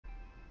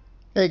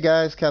Hey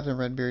guys, Captain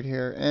Redbeard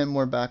here, and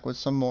we're back with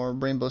some more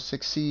Rainbow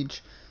Six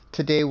Siege.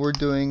 Today we're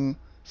doing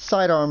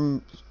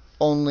sidearm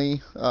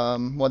only,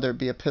 whether it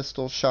be a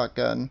pistol,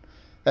 shotgun,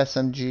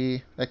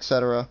 SMG,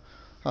 etc.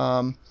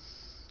 We're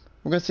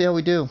gonna see how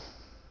we do.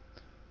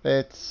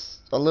 It's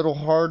a little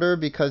harder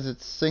because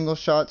it's single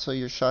shot, so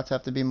your shots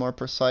have to be more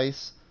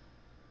precise.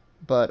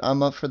 But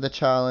I'm up for the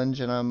challenge,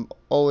 and I'm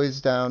always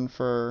down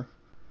for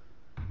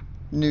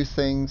new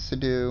things to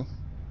do.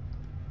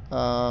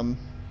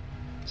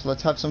 So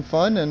let's have some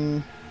fun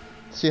and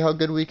see how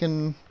good we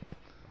can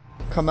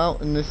come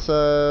out in this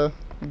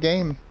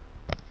game.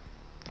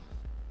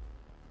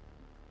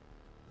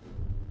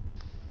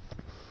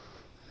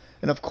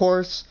 And of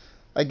course,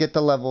 I get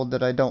the level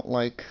that I don't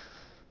like.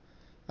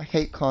 I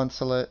hate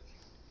Consulate.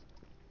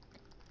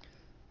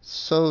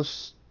 So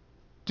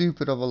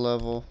stupid of a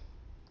level.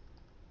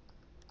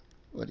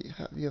 What do you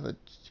have? You have a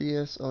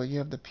GS. Oh, you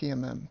have the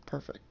PMM.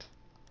 Perfect.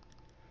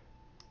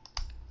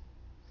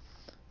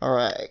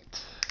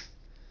 Alright.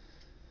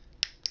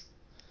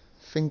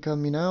 Think of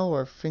me now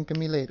or think of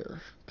me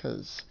later.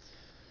 Because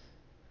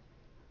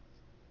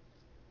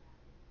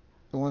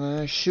the one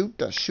I shoot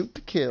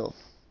to kill.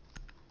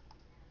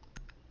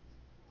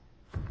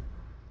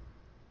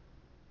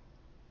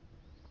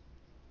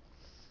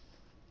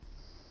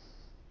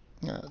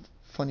 Yeah,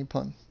 funny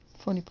pun.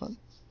 Funny pun.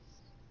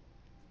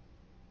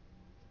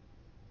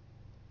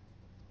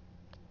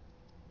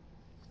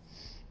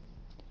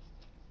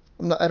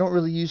 I don't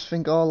really use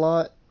Finka a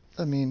lot.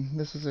 I mean,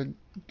 this is a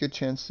good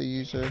chance to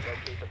use her.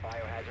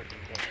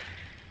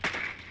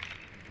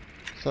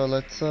 So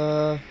let's,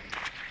 they're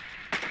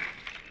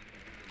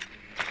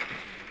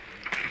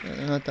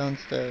not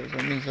downstairs.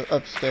 That means they're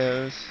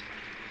upstairs.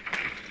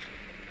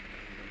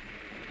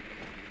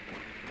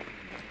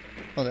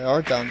 Oh, they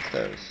are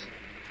downstairs.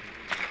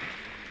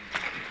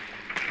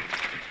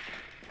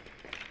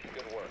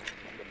 Good work.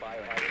 The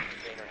biohazard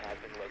container has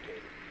been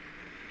located.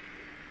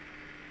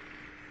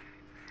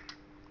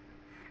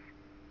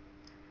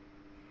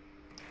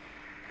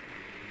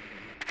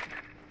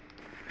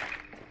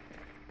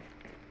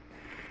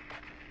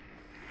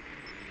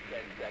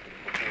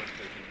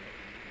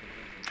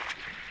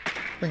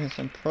 Bringing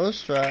some pro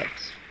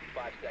strats.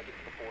 5 seconds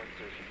before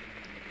insertion.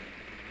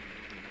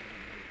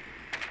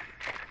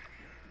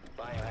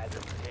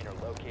 Biohazard container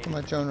located. Put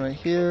my drone right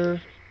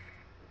here.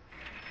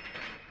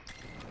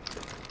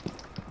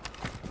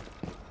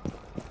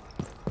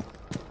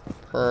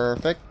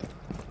 Perfect.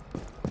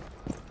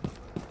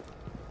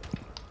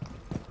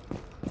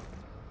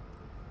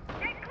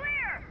 Get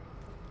clear!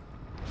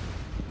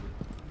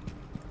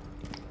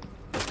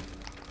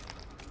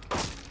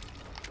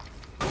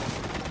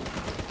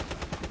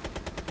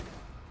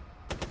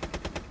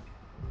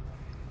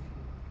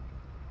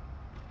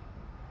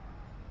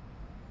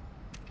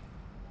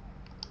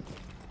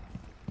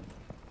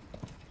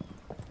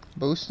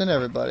 Boosting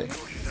everybody.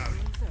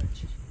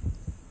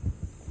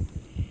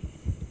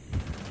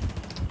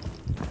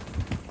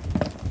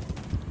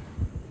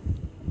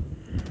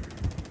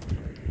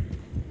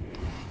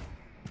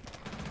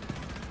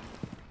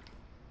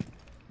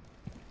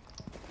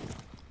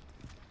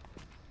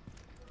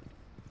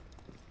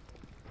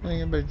 I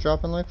think everybody's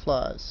dropping like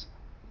flies.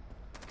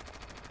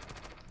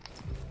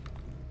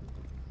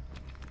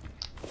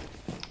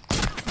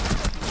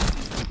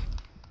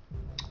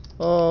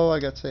 Oh, I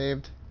got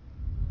saved.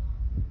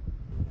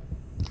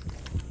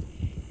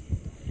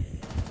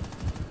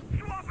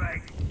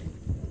 Swapping!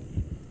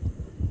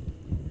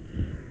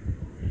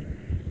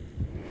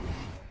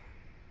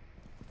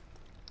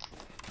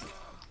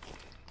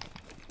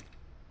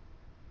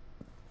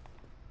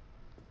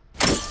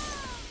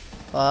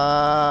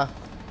 Ah.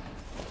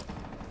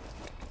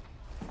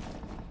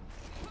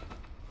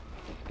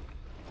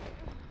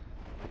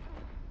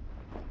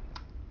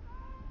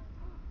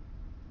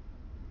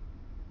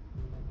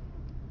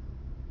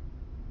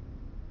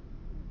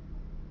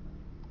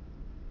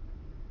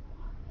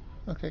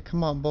 Okay,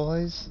 come on,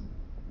 boys.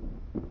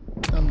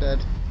 I'm dead.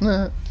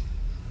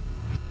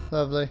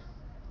 Lovely.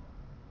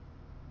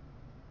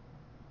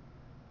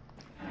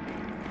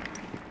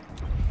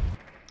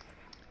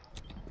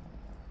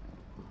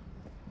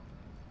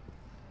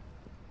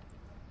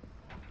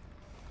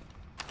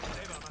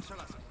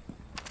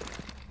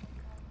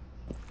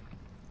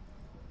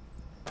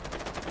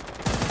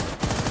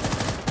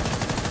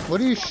 What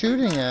are you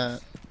shooting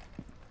at?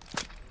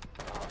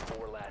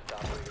 4 last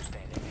operator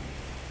standing.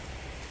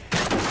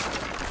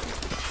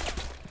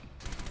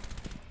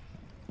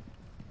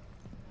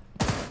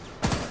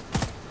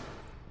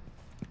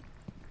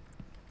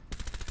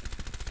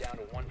 Down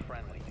to 1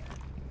 friendly.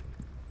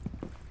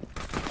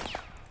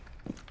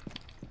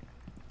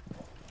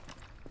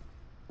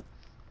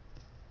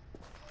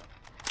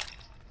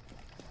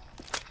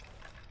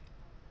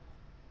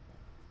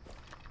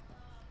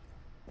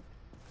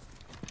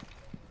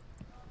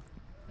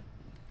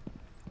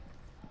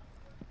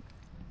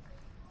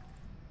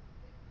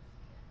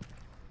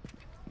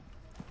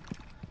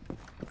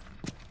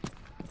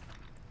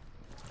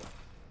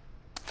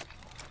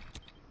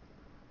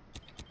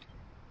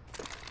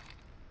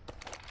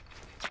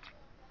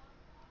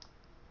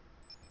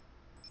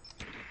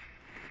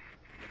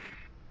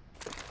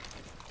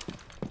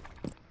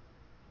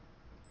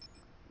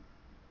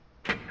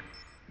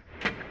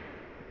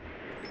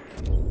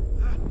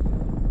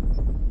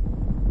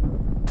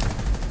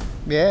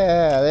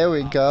 Yeah, there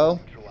we Op go.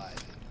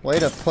 neutralized. Way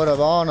to put him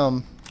on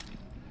him.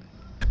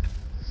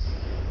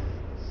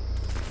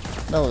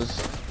 That was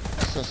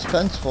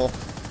suspenseful.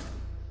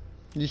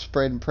 You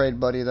sprayed and prayed,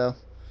 buddy, though.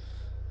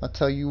 I'll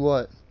tell you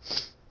what.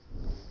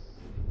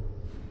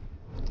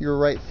 Your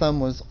right thumb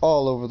was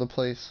all over the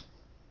place.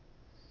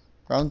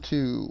 Round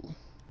 2.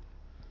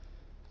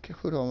 Okay,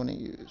 who do I want to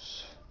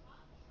use?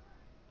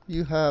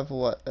 You have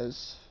what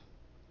as...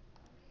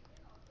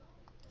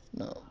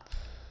 No.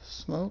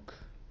 Smoke?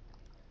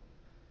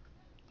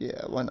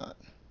 Yeah, why not?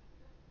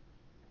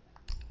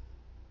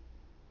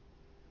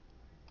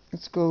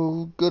 Let's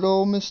go good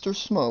old Mr.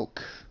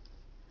 Smoke.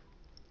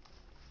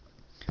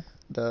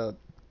 The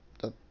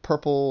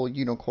purple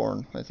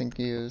unicorn, I think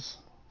he is,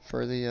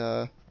 for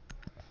the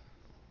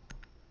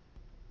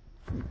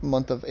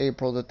month of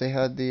April that they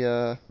had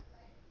the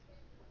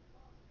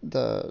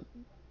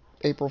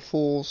April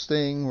Fool's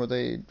thing where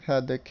they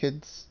had the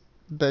kids'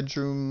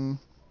 bedroom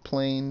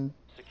plane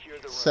Secure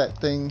the room. set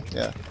thing. We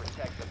Yeah. need to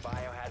protect the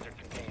biohazard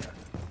container.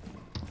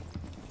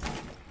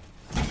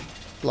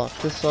 Block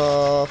this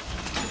off.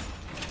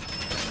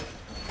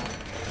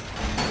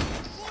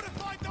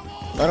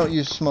 I don't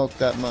use smoke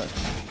that much.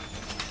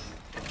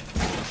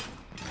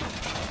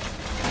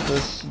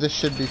 This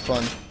should be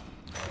fun.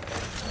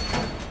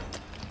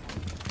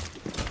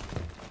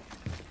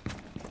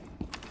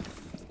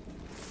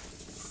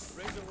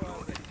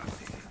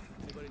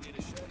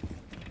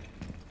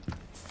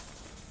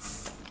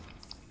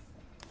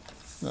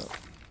 No,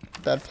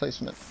 bad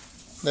placement.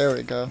 There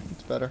we go.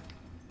 It's better.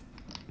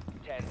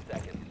 10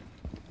 seconds.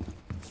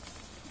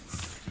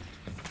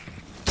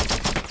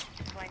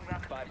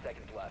 5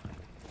 seconds left.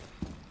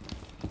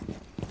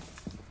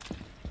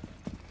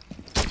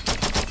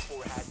 Op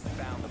 4 hasn't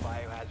found the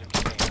biohazard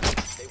container.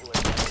 They will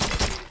have been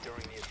located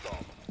during the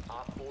assault.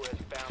 Op 4 has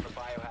found the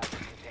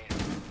biohazard container.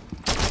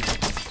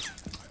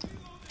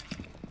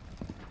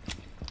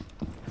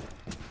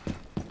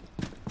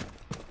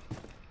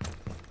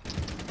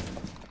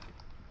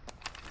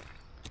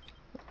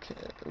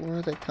 Okay, where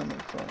are they coming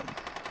from?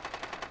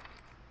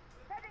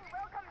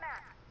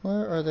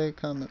 Where are they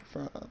coming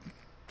from?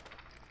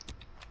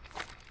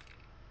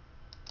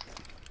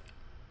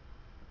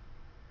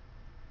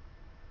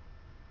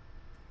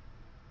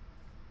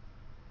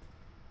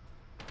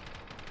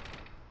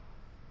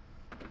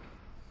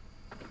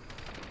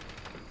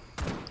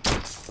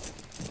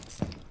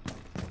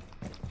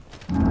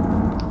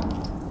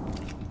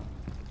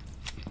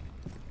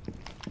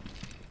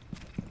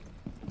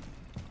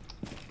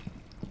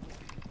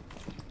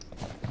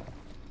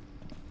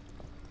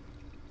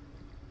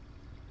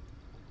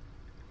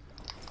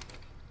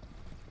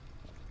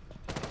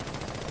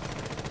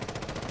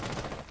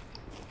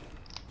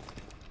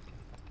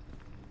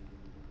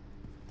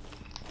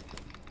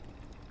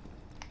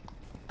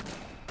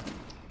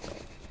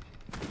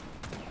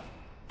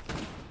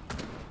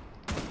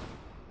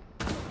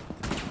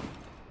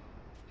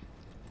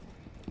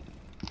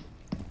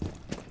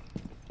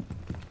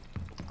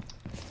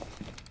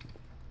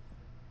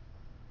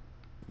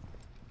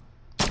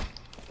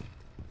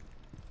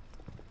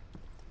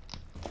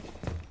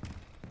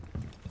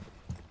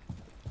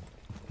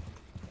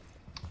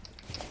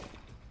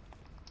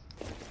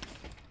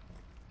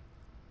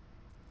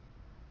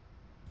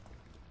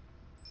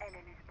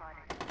 Enemy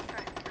spotted.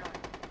 First blood.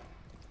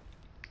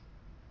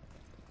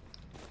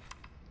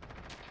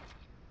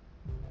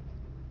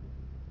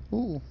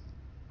 Ooh.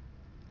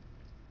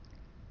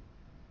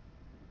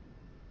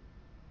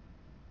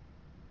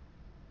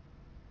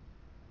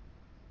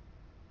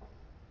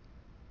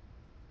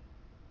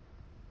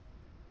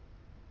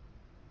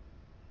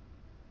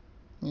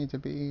 Need to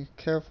be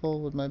careful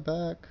with my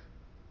back.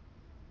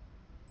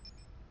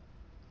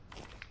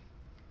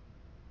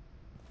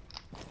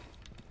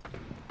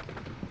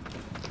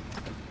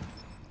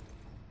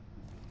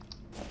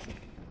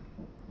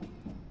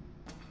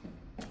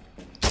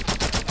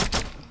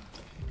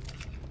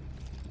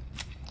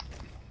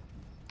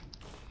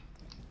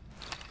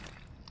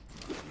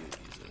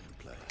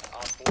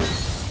 Op 4 has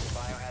found the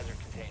biohazard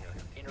container.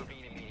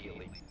 Intervene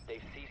immediately.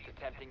 They've ceased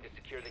attempting to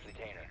secure the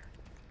container.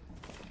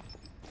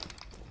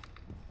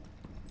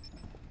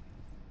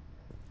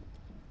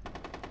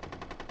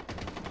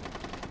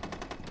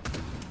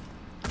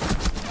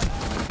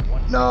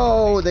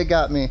 No, they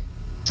got me.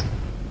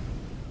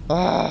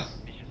 Ah.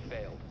 Mission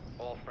failed.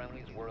 All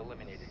friendlies were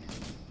eliminated.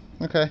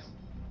 Okay.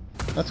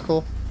 That's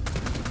cool.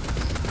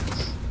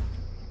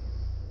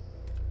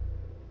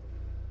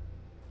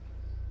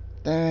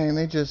 Dang,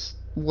 they just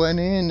went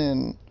in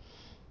and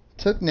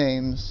took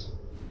names.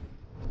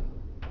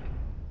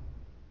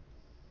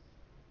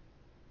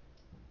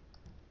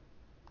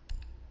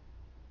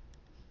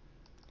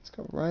 Let's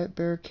go Riot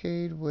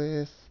Barricade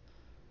with...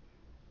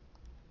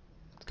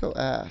 Let's go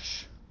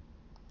Ash.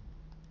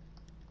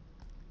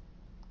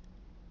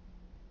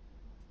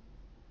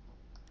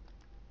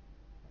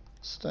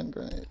 Stun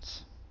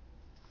grenades.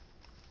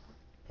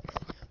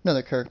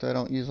 Another character I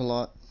don't use a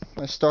lot.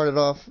 I started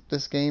off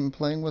this game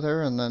playing with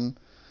her, and then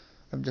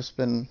I've just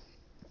been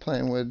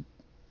playing with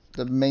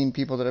the main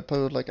people that I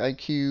played with, like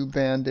IQ,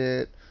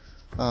 Bandit,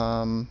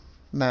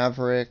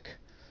 Maverick,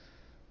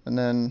 and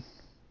then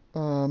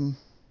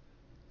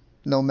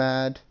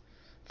Nomad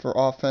for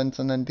offense,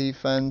 and then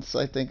defense.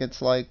 I think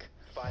it's like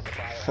Find the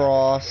biohazard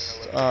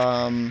Frost, container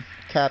location.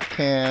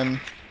 Capcan,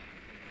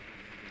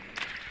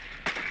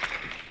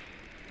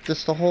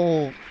 just the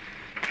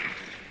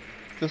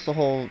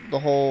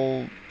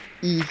whole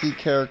easy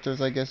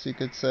characters, I guess you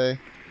could say.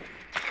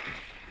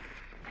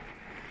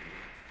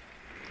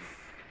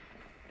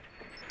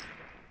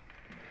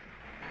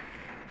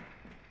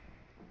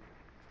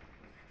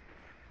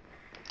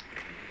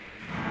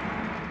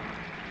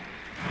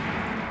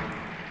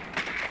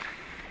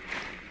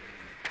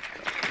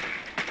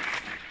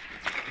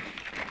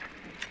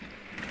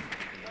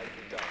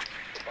 Nicely done.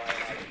 The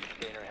biohazard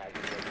container has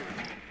been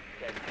located.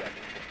 10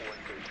 seconds before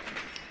insertion.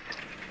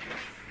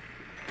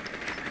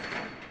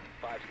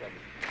 5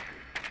 seconds.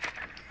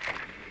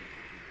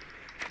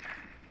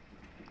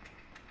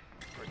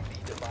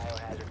 Proceed to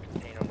biohazard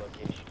container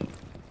location.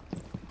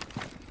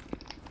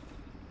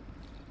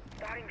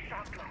 Starting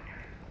shock drone.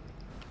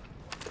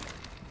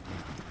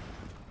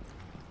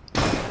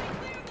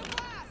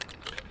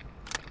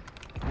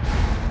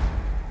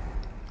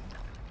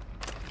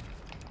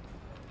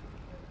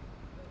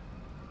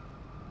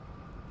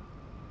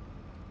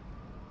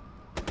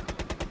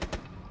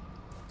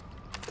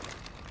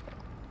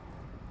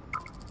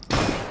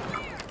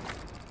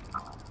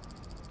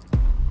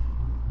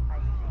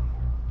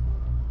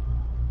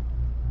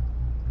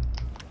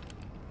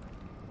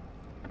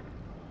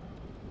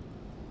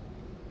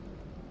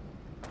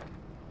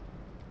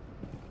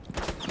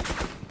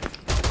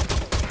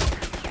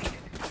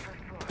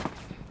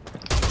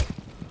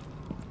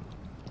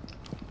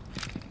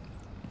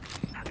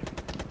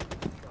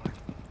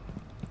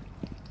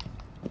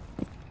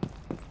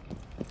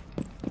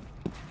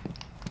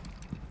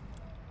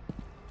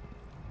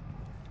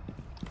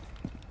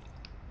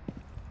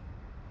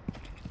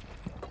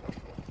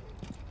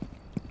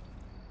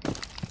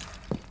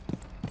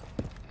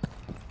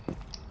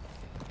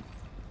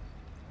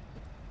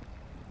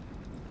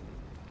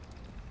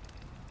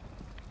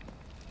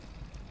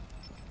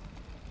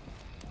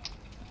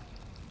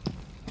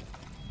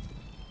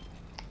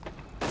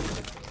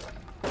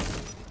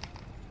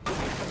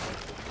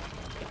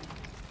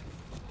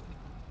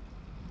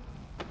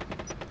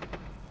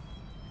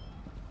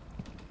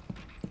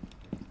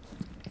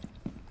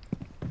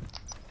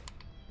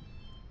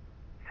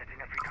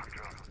 Setting up recon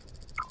drone.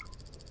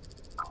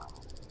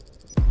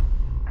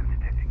 I'm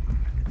detecting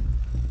movement.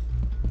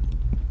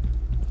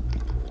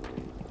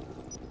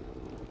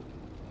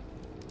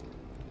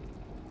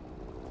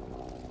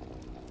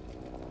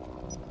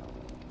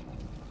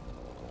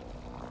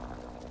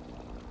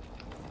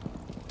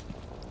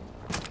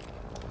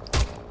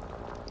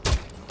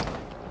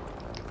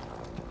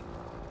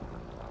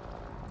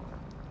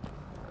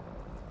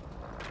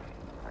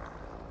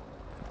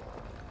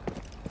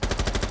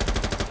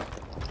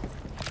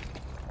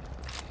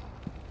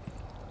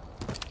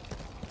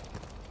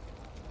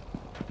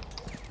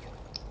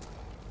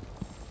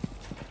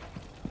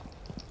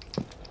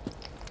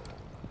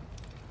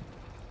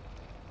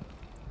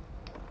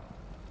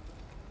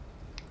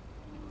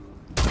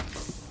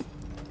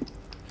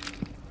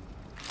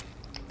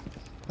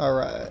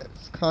 Alright,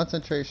 it's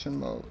concentration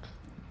mode.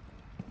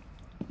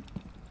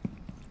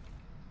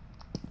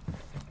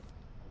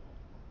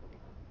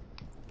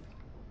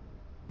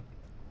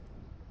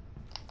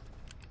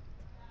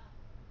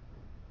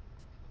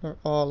 They're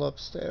all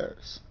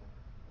upstairs.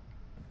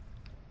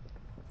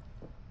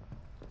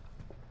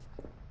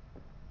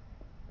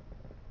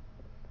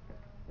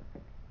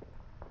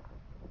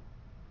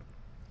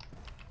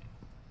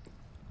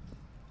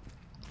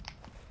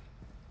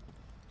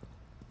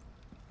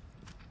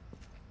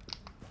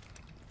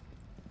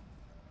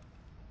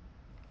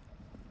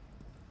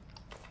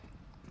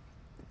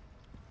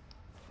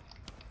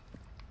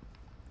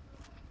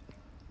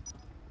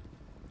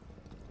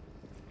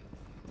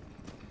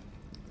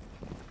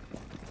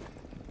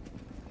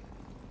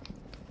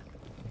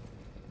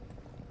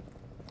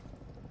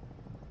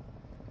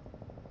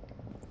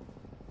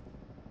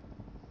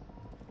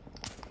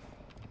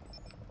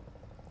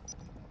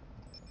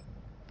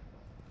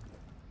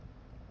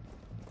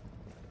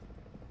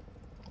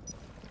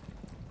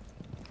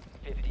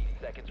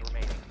 Seconds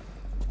remaining.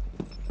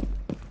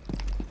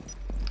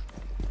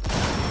 10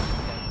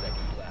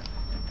 seconds left.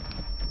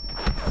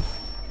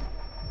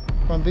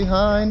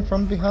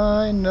 From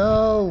behind,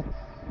 no!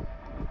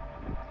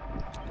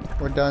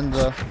 We're done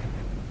though.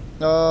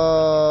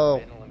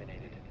 No! Been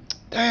eliminated.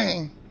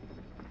 Dang!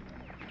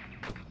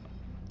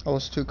 I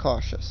was too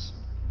cautious.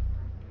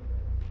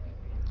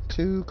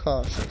 Too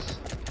cautious.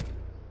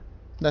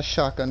 That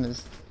shotgun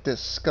is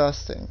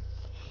disgusting.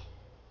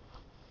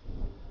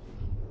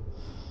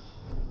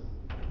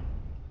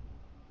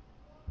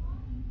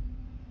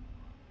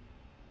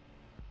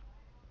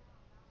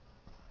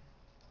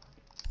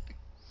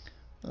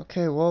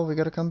 Okay, well, we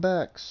gotta come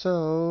back.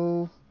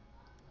 So,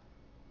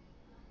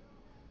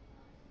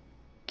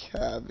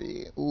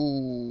 Cavi.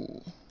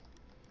 Ooh.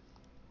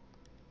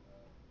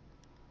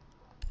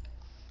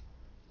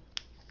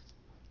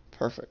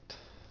 Perfect.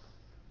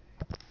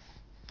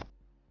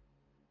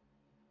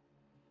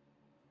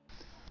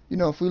 You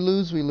know, if we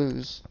lose, we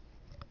lose.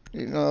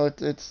 You know,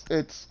 it's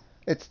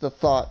the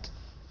thought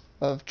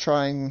of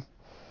trying,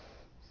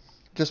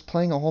 just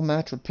playing a whole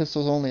match with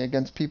pistols only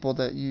against people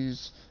that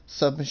use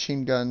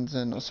submachine guns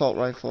and assault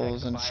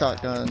rifles and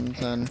shotguns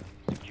and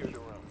Secure the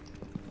room.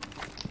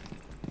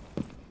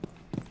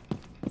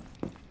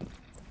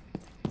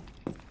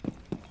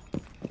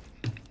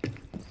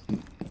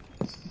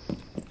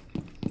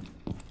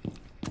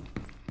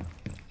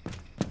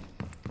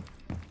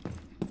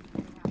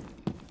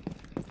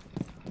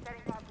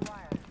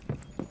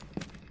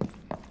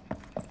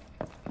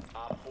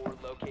 Op 4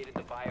 located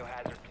the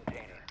biohazard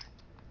container.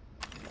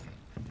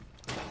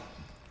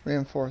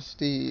 reinforce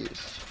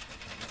these.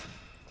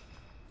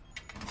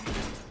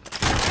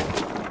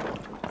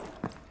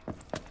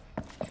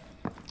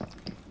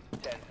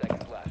 10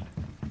 seconds left.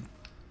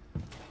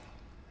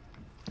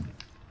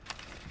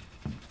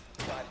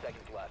 5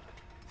 seconds left.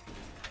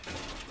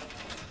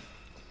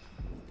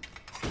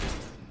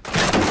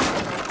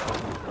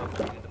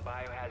 Located the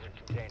biohazard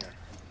container.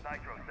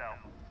 Nitro cell.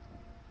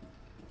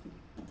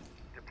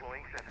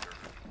 Deploying sensor.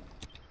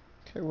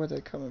 Okay, where are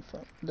they coming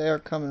from? They are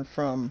coming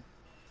from...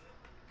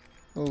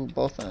 Ooh,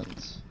 both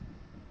ends.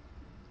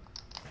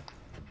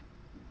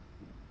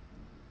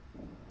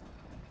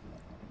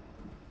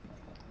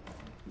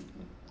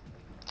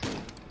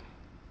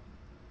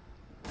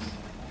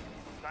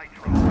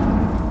 Nitro.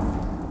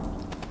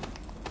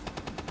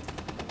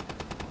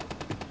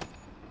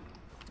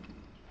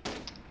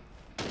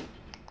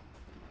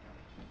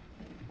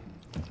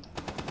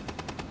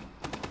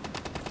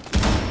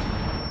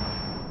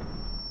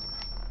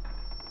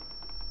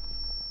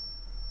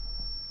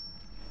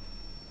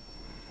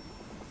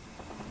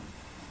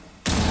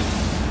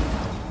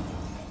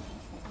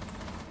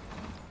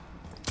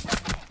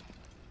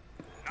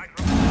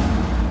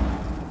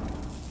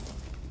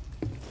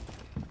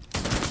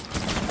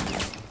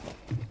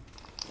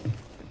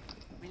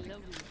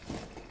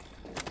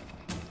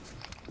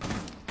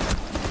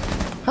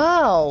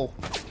 How?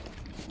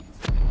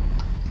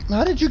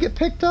 How did you get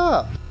picked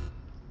up?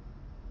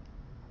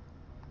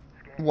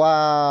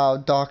 Wow,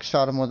 Doc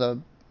shot him with a...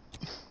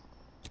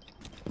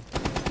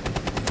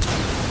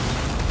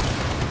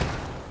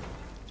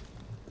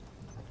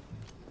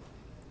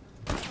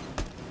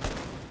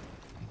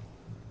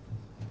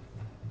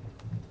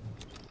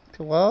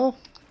 Well,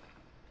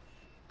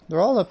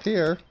 they're all up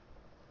here.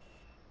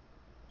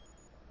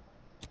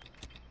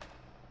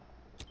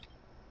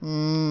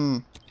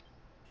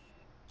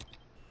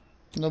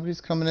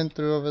 Nobody's coming in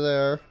through over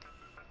there.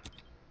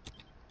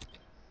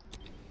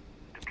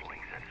 Deploying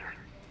sensor.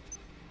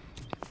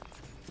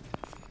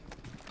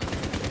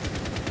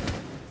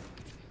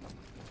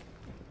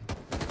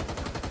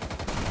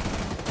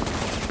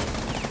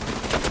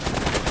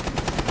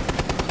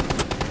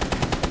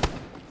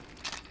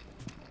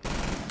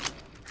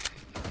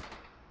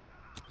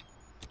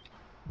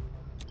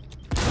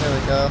 There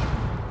we go.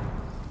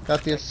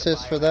 Got the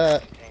assist for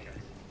that.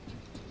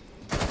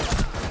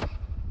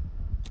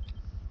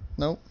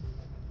 Nope.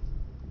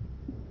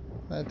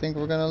 I think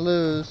we're gonna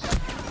lose.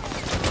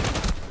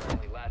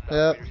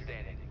 Yep.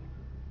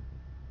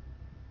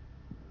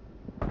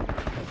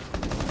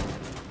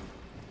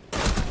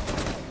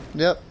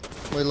 Yep.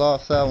 We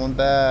lost that one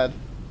bad.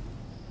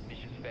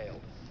 Mission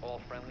failed.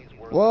 All friendlies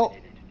were Well,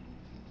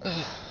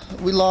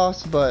 eliminated. we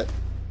lost, but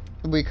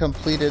we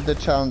completed the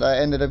challenge. I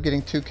ended up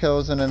getting 2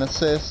 kills and an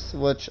assist,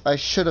 which I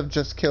should have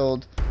just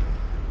killed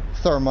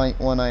Thermite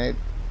when I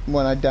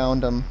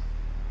downed him.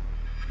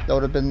 That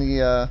would have been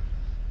the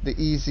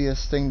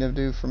easiest thing to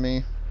do for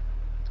me.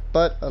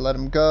 But I let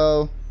him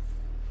go.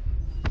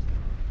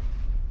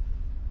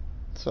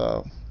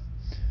 So,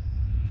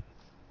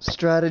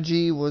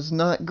 strategy was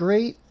not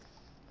great.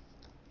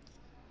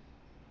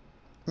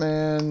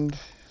 And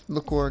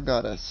look where it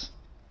got us.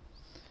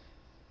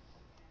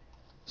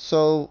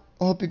 So,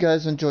 I hope you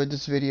guys enjoyed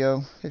this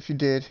video. If you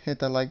did, hit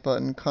that like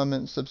button,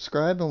 comment,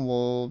 subscribe, and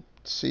we'll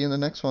see you in the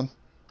next one.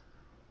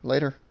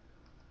 Later.